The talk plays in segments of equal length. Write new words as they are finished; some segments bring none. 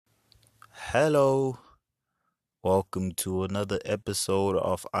Hello, welcome to another episode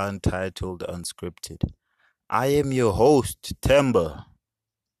of Untitled Unscripted. I am your host, Temba.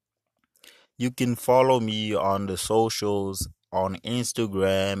 You can follow me on the socials on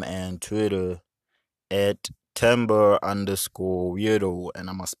Instagram and Twitter at Temba underscore weirdo, and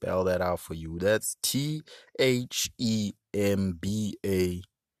I'm gonna spell that out for you. That's THEMBA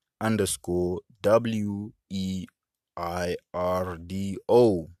underscore WEIRDO.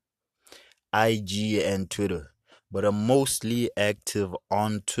 IG and Twitter, but I'm mostly active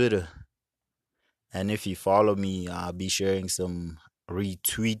on Twitter. And if you follow me, I'll be sharing some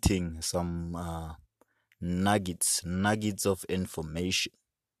retweeting some nuggets of information,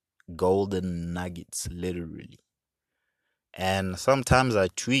 golden nuggets, literally. And sometimes I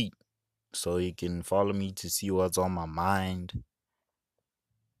tweet, so you can follow me to see what's on my mind.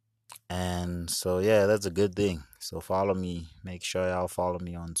 And so, yeah, that's a good thing. So, follow me. Make sure y'all follow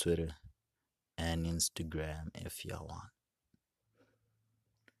me on Twitter and Instagram if y'all want.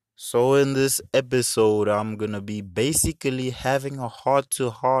 So, in this episode, I'm gonna be basically having a heart to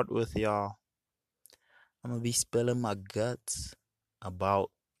heart with y'all. I'm gonna be spilling my guts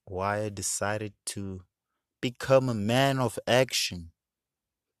about why I decided to become a man of action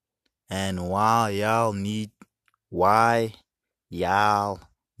and why y'all need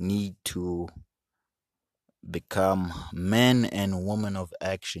to become men and women of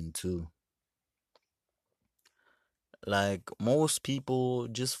action too. Like most people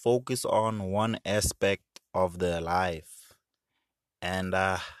just focus on one aspect of their life. And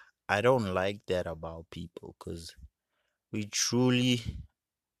I don't like that about people because we truly,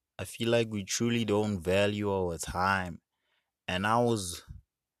 I feel like we truly don't value our time. And I was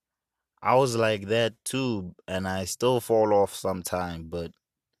like that too, and I still fall off sometime. But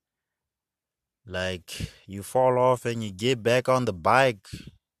like you fall off and you get back on the bike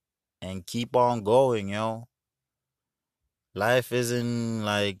and keep on going, Life isn't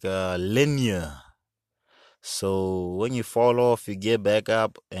like linear. So when you fall off, you get back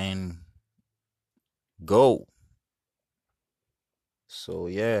up and go. So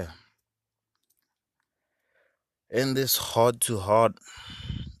yeah, in this heart to heart,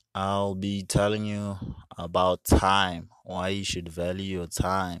 I'll be telling you about time, why you should value your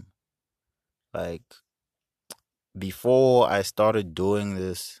time. Like before I started doing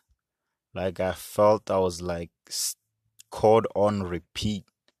this, like I felt I was like caught on repeat.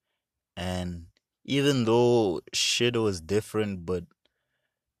 And even though shit was different, but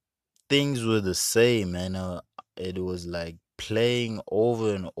things were the same. And it was like playing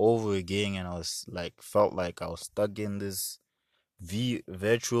over and over again. And I was like, felt like I was stuck in this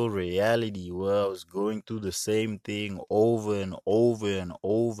virtual reality where I was going through the same thing over and over and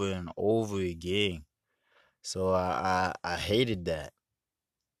over and over again. So I hated that.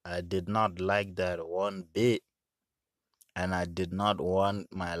 I did not like that one bit. And I did not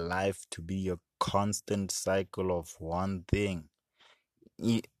want my life to be a constant cycle of one thing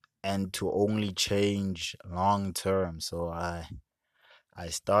e- and to only change long term. So I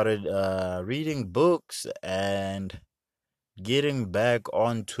started reading books and getting back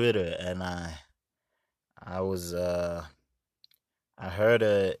on Twitter, and I was I heard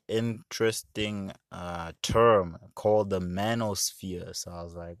a interesting term called the manosphere. So I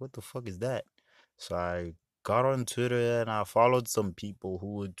was like, what the fuck is that? So I got on Twitter and I followed some people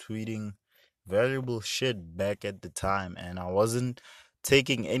who were tweeting valuable shit back at the time, and I wasn't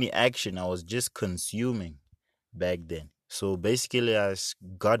taking any action. I was just consuming back then. So basically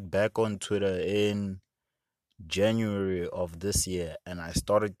got back on Twitter in January of this year, and I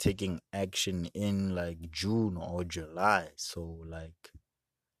started taking action in like June or July. So like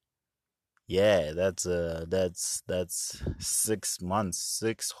yeah, that's 6 months,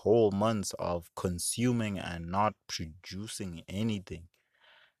 6 whole months of consuming and not producing anything.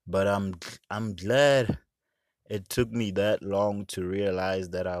 But I'm glad it took me that long to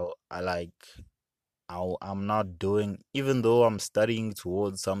realize that I'm not doing, even though I'm studying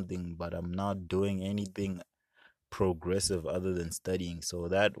towards something, but I'm not doing anything progressive other than studying. So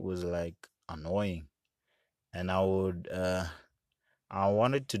that was like annoying. And I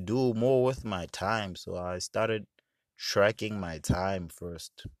wanted to do more with my time, so I started tracking my time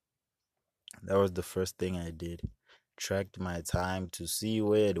first. That was the first thing I did. Tracked my time to see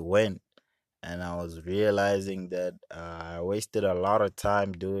where it went, and I was realizing that I wasted a lot of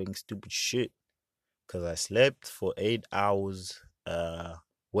time doing stupid shit because I slept for 8 hours,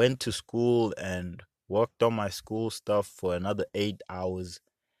 went to school and worked on my school stuff for another 8 hours,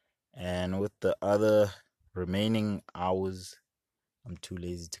 and with the other remaining hours, I'm too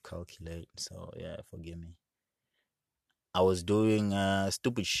lazy to calculate, so yeah, forgive me. I was doing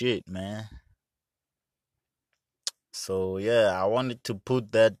stupid shit, man. So yeah, I wanted to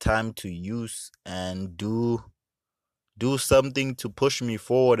put that time to use and do something to push me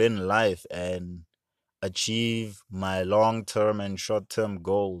forward in life and achieve my long-term and short-term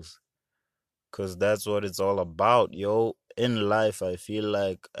goals. Cause that's what it's all about, yo. In life, I feel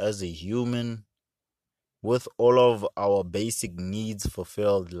like as a human, with all of our basic needs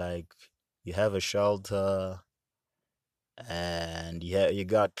fulfilled, like you have a shelter and you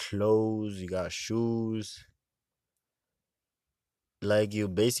got clothes, you got shoes, like you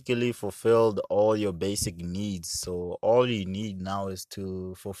basically fulfilled all your basic needs. So all you need now is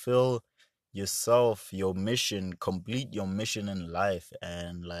to fulfill yourself, your mission, complete your mission in life.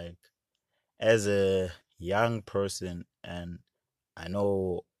 And like as a young person, and I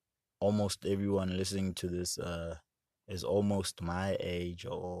know almost everyone listening to this is almost my age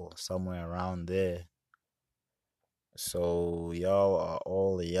or somewhere around there. So y'all are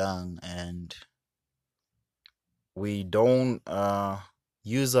all young and we don't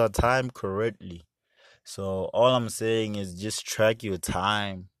use our time correctly. So all I'm saying is just track your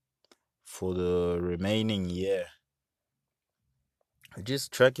time for the remaining year.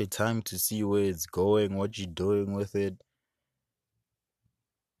 Just track your time to see where it's going, what you're doing with it,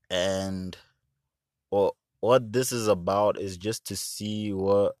 and what this is about is just to see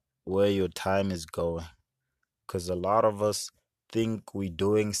where your time is going. Because a lot of us think we're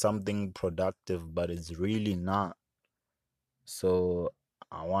doing something productive, but it's really not. So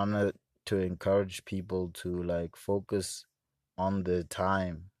I wanted to encourage people to like focus on the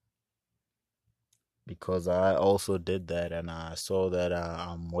time because I also did that and I saw that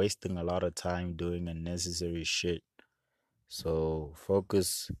I'm wasting a lot of time doing unnecessary shit. So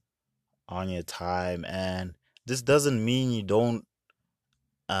focus on your time, and this doesn't mean you don't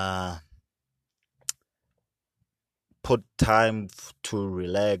uh put time to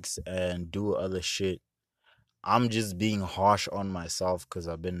relax and do other shit. I'm just being harsh on myself because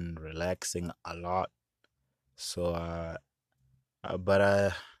I've been relaxing a lot. So but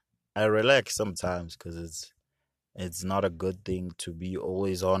I relax sometimes because it's not a good thing to be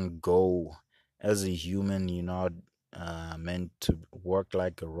always on go. As a human, you're not meant to work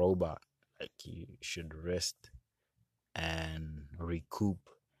like a robot. Like you should rest and recoup.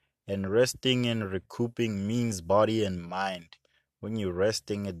 And resting and recouping means body and mind. When you're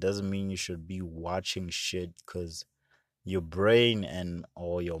resting, it doesn't mean you should be watching shit because your brain and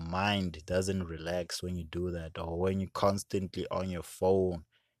or your mind doesn't relax when you do that. Or when you're constantly on your phone,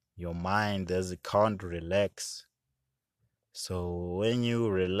 your mind does it can't relax. So when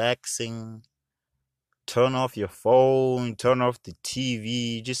you're relaxing, turn off your phone, turn off the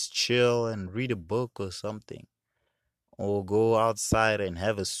TV, just chill and read a book or something. Or go outside and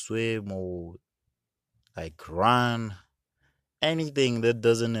have a swim or like run. Anything that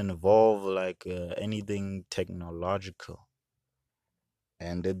doesn't involve like anything technological.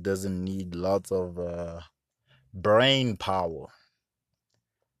 And it doesn't need lots of brain power.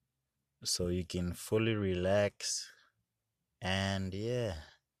 So you can fully relax and yeah,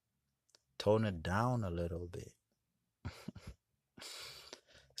 tone it down a little bit.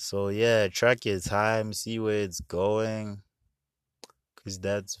 So yeah, track your time, see where it's going, because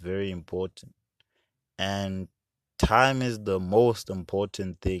that's very important. And time is the most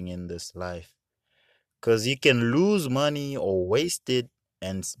important thing in this life, because you can lose money or waste it,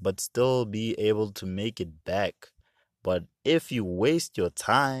 but still be able to make it back. But if you waste your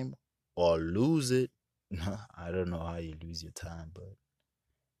time or lose it, I don't know how you lose your time, but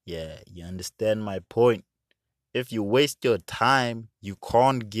yeah, you understand my point. If you waste your time, you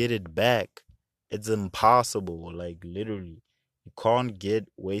can't get it back. It's impossible, like literally. You can't get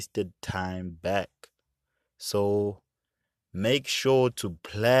wasted time back. So make sure to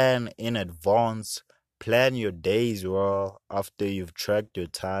plan in advance. Plan your days well after you've tracked your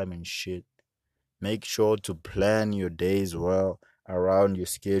time and shit. Make sure to plan your days well around your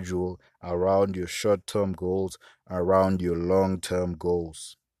schedule, around your short term goals, around your long term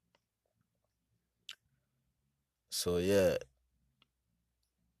goals. So, yeah,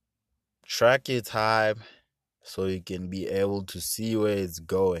 track your time so you can be able to see where it's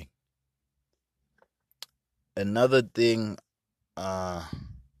going. Another thing, uh,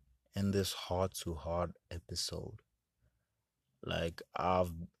 in this heart to heart episode, like I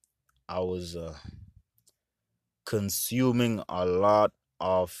was consuming a lot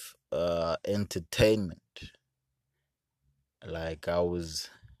of entertainment. Like I was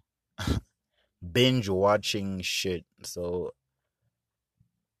binge watching shit. So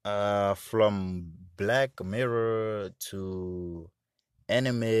from Black Mirror to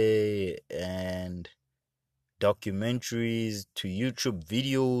anime and documentaries to YouTube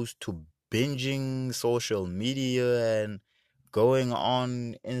videos to binging social media and going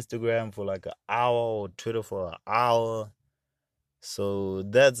on Instagram for like an hour or Twitter for an hour. So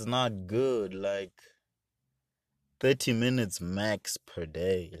that's not good. Like 30 minutes max per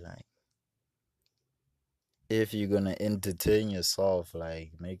day. Like if you're gonna entertain yourself,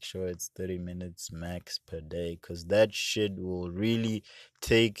 like make sure it's 30 minutes max per day, because that shit will really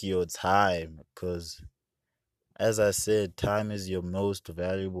take your time. Because as I said, time is your most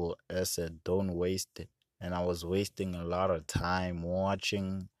valuable asset. Don't waste it. And I was wasting a lot of time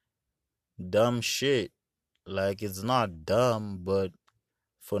watching dumb shit. Like it's not dumb, but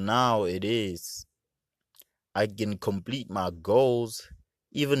for now it is. I can complete my goals,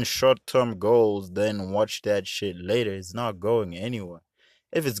 even short term goals, then watch that shit later. It's not going anywhere.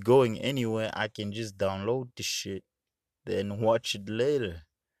 If it's going anywhere, I can just download the shit, then watch it later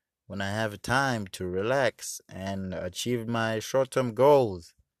when I have time to relax and achieve my short term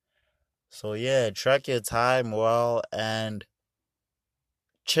goals. So, yeah, track your time well and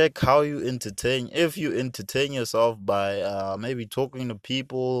check how you entertain. If you entertain yourself by maybe talking to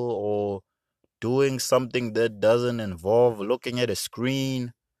people or doing something that doesn't involve looking at a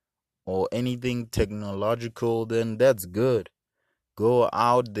screen or anything technological, then that's good. Go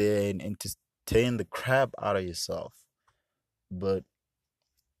out there and entertain the crap out of yourself. But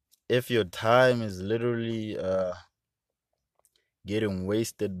if your time is literally getting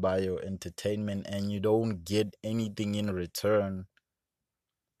wasted by your entertainment and you don't get anything in return,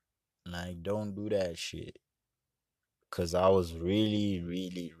 like don't do that shit. Cause I was really,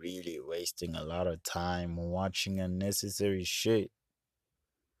 really, really wasting a lot of time watching unnecessary shit.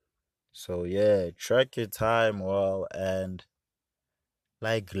 So yeah, track your time well and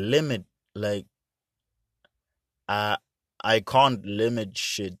like limit, like I I can't limit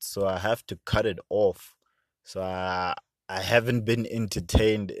shit, so I have to cut it off. So I haven't been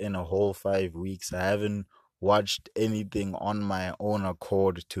entertained in a whole 5 weeks. I haven't watched anything on my own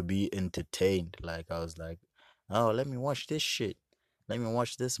accord to be entertained. Like I was like, oh, let me watch this shit. Let me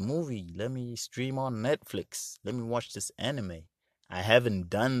watch this movie. Let me stream on Netflix. Let me watch this anime. I haven't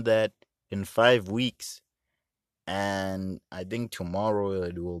done that in 5 weeks, and I think tomorrow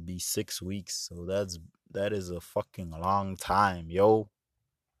it will be 6 weeks. So that is a fucking long time, yo.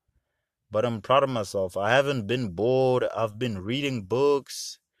 But I'm proud of myself. I haven't been bored. I've been reading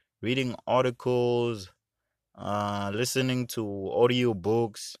books, reading articles, listening to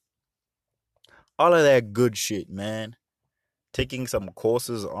audiobooks, all of that good shit, man. Taking some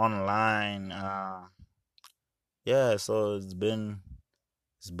courses online. Yeah, so it's been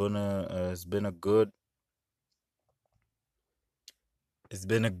a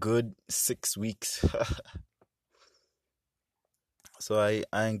good 6 weeks. So I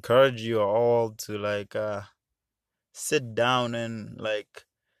encourage you all to like sit down and like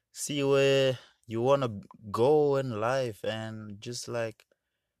see where you want to go in life and just like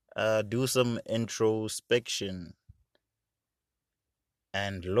do some introspection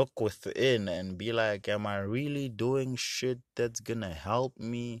and look within and be like, am I really doing shit that's gonna help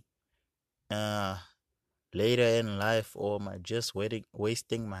me uh later in life, or am I just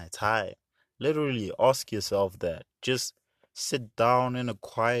wasting my time? Literally ask yourself that. Just sit down in a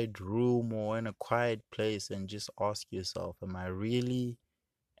quiet room or in a quiet place and just ask yourself, am I really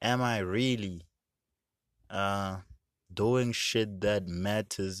uh doing shit that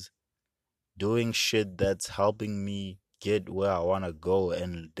matters, doing shit that's helping me get where I want to go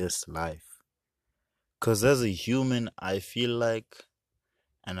in this life? Cuz as a human, I feel like,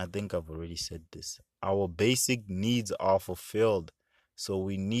 and I think I've already said this, our basic needs are fulfilled. So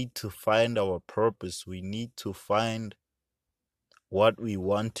we need to find our purpose. We need to find what we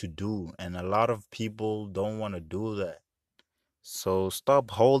want to do. And a lot of people don't want to do that. So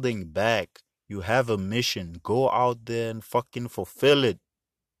stop holding back. You have a mission. Go out there and fucking fulfill it.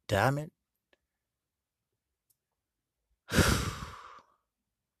 Damn it.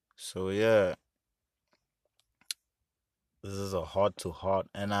 So yeah, this is a heart to heart.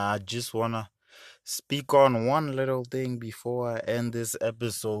 And I just want to speak on one little thing before I end this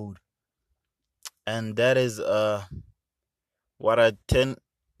episode. And that is what I tend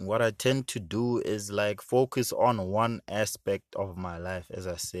what I tend to do is like focus on one aspect of my life. As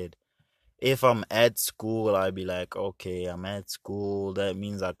I said, if I'm at school, I'll be like, okay, I'm at school. That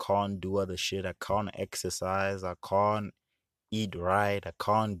means I can't do other shit. I can't exercise. I can't eat right. I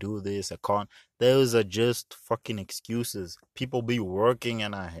can't do this. I can't. Those are just fucking excuses. People be working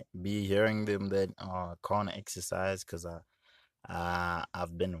and I be hearing them that I can't exercise because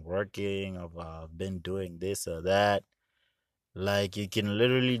I've been working. I've been doing this or that. Like you can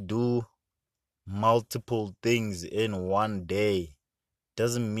literally do multiple things in one day.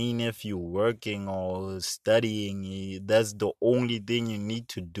 doesn't mean if you're working or studying, that's the only thing you need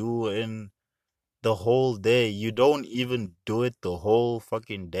to do in the whole day. You don't even do it the whole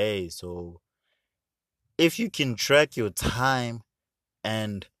fucking day. So if you can track your time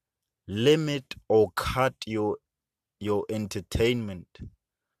and limit or cut your entertainment,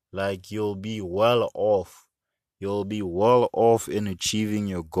 like you'll be well off. You'll be well off in achieving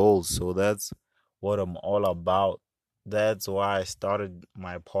your goals. So that's what I'm all about. That's why I started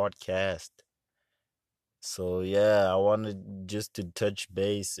my podcast. So yeah, I wanted just to touch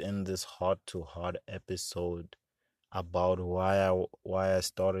base in this heart to heart episode about why I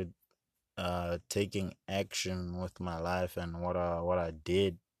started taking action with my life and what I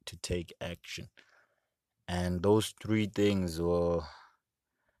did to take action. And those three things will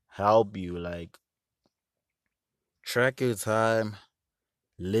help you, like track your time,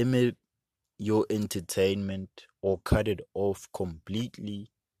 limit your entertainment or cut it off completely.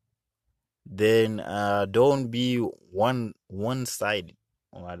 Then don't be one sided.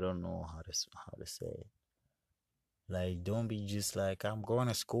 Oh, I don't know how to say it. Like, don't be just like, I'm going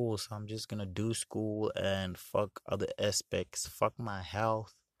to school, so I'm just gonna do school and fuck other aspects, fuck my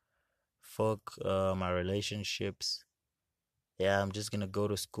health, fuck my relationships. Yeah, I'm just gonna go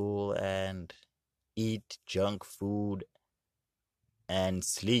to school and eat junk food and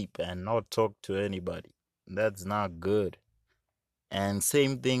sleep and not talk to anybody. That's not good. And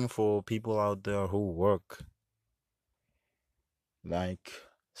same thing for people out there who work. Like,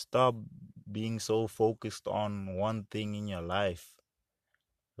 stop being so focused on one thing in your life.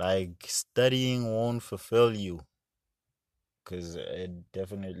 Like, studying won't fulfill you, because it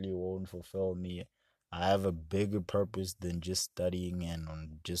definitely won't fulfill me. I have a bigger purpose than just studying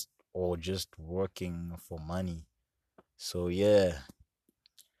and just working for money. So yeah,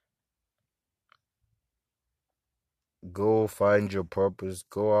 go find your purpose.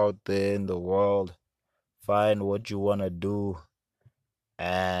 Go out there in the world, find what you want to do.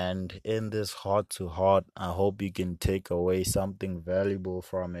 And in this heart to heart, I hope you can take away something valuable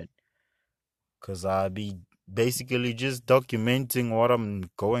from it. Because I'll be basically just documenting what I'm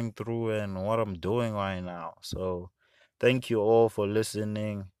going through and what I'm doing right now. So thank you all for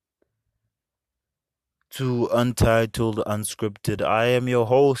listening to Untitled Unscripted. I am your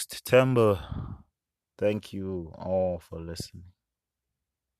host, Temba. Thank you all for listening.